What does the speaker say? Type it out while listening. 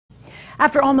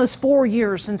After almost 4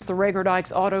 years since the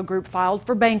Reagor-Dykes Auto Group filed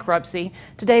for bankruptcy,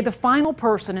 today the final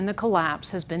person in the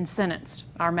collapse has been sentenced.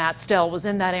 Our Matt Stell was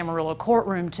in that Amarillo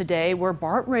courtroom today where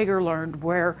Bart Reagor learned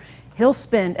where he'll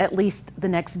spend at least the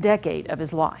next decade of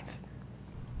his life.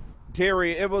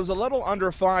 Terry, it was a little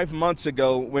under 5 months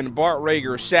ago when Bart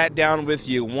Reagor sat down with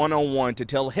you one-on-one to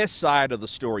tell his side of the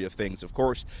story of things. Of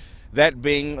course, that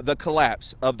being the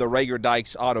collapse of the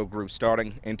Reagor-Dykes Auto Group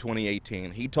starting in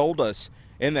 2018. He told us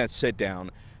in that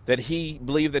sit-down that he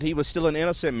believed that he was still an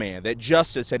innocent man, that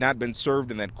justice had not been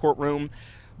served in that courtroom,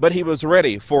 but he was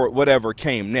ready for whatever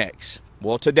came next.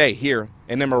 Well, today here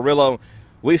in Amarillo,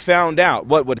 we found out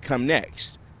what would come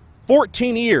next.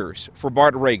 14 years for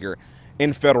Bart Reagor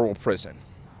in federal prison.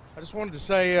 I just wanted to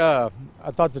say I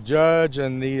thought the judge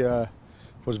and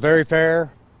was very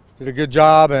fair, did a good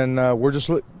job, and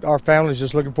our family's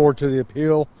just looking forward to the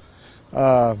appeal.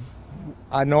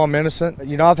 I know I'm innocent.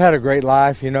 You know, I've had a great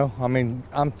life, you know. I mean,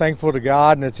 I'm thankful to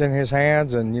God, and it's in His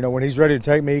hands, and, you know, when He's ready to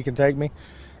take me, He can take me.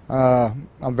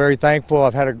 I'm very thankful.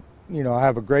 I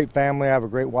have a great family. I have a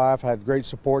great wife. I had great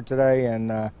support today,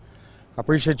 and I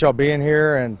appreciate y'all being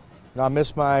here, and I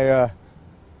miss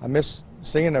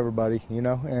seeing everybody, you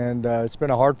know, and it's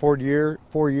been a hard 4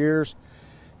 years,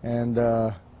 and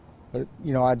but,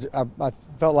 you know, I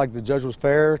felt like the judge was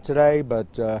fair today,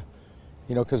 but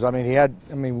you know, because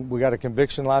we got a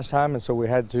conviction last time, and so we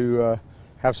had to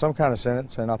have some kind of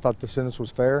sentence, and I thought the sentence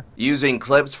was fair. Using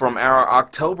clips from our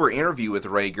October interview with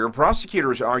Reagor,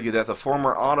 prosecutors argue that the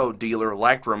former auto dealer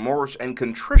lacked remorse and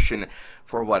contrition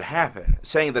for what happened,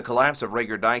 saying the collapse of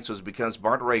Reagor-Dykes was because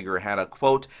Bart Reagor had a,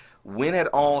 quote, win at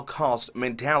all cost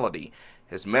mentality.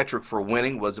 His metric for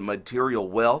winning was material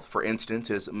wealth, for instance,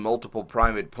 his multiple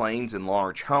private planes and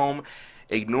large home.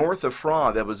 Ignored the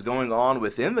fraud that was going on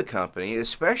within the company,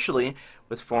 especially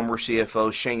with former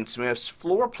CFO Shane Smith's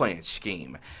floor plan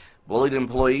scheme. Bullied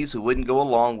employees who wouldn't go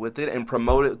along with it and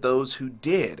promoted those who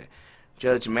did.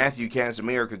 Judge Matthew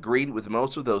Casimir agreed with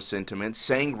most of those sentiments,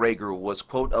 saying Reagor was,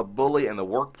 quote, a bully in the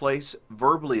workplace,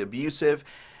 verbally abusive,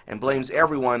 and blames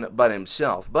everyone but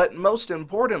himself. But most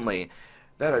importantly,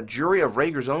 that a jury of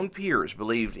Reagor's own peers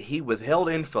believed he withheld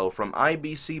info from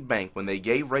IBC Bank when they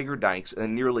gave Reagor-Dykes a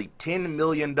nearly $10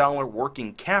 million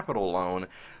working capital loan,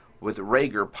 with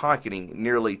Reagor pocketing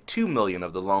nearly $2 million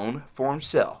of the loan for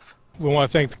himself. We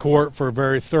want to thank the court for a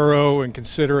very thorough and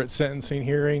considerate sentencing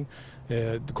hearing.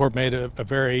 The court made a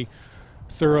very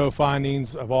thorough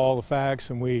findings of all the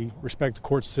facts, and we respect the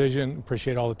court's decision,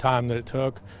 appreciate all the time that it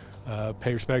took,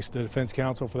 pay respects to the defense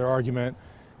counsel for their argument.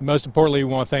 Most importantly,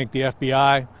 we want to thank the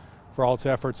FBI for all its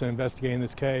efforts in investigating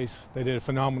this case. They did a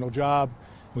phenomenal job.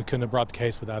 We couldn't have brought the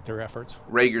case without their efforts.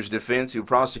 Reagor's defense, who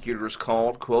prosecutors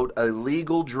called, quote, a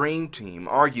legal dream team,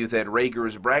 argued that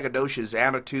Reagor's braggadocious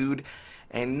attitude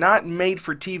and not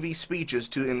made-for-TV speeches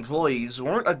to employees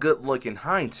weren't a good look in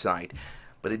hindsight,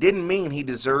 but it didn't mean he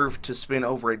deserved to spend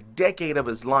over a decade of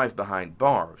his life behind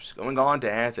bars, going on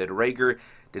to add that Reagor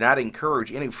did not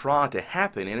encourage any fraud to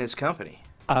happen in his company.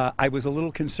 I was a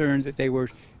little concerned that they were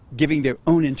giving their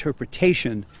own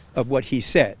interpretation of what he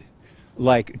said.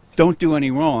 Like, don't do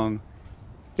any wrong.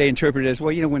 They interpret it as,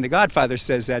 well, you know, when the Godfather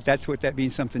says that, that's what that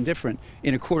means, something different.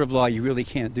 In a court of law, you really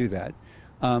can't do that.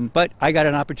 But I got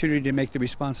an opportunity to make the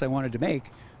response I wanted to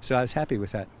make, so I was happy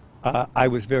with that. I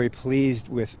was very pleased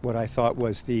with what I thought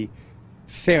was the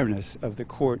fairness of the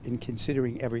court in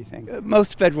considering everything.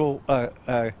 Most federal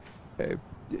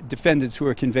defendants who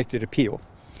are convicted appeal.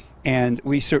 And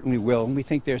we certainly will, and we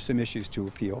think there's some issues to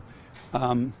appeal.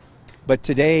 But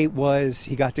today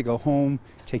he got to go home,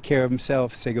 take care of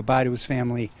himself, say goodbye to his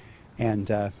family, and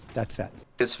that's that.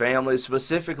 His family,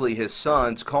 specifically his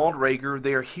sons, called Reagor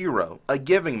their hero, a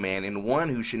giving man and one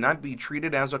who should not be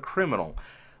treated as a criminal.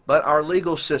 But our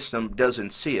legal system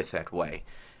doesn't see it that way.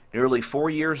 Nearly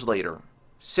 4 years later,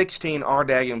 16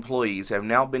 RDAG employees have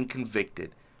now been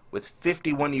convicted, with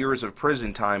 51 years of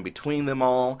prison time between them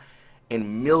all,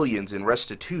 and millions in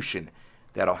restitution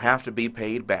that'll have to be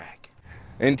paid back.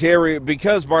 And Terry,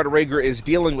 because Bart Reagor is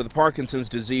dealing with Parkinson's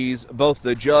disease, both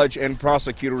the judge and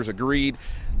prosecutors agreed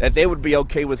that they would be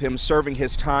okay with him serving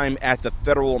his time at the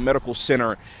Federal Medical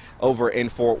Center over in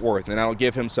Fort Worth, and that'll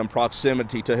give him some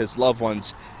proximity to his loved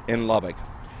ones in Lubbock.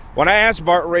 When I asked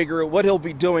Bart Reagor what he'll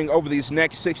be doing over these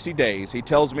next 60 days, he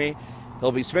tells me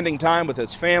he'll be spending time with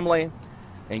his family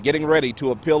and getting ready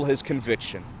to appeal his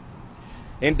conviction.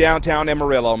 In downtown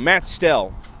Amarillo, Matt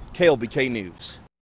Stell, KLBK News.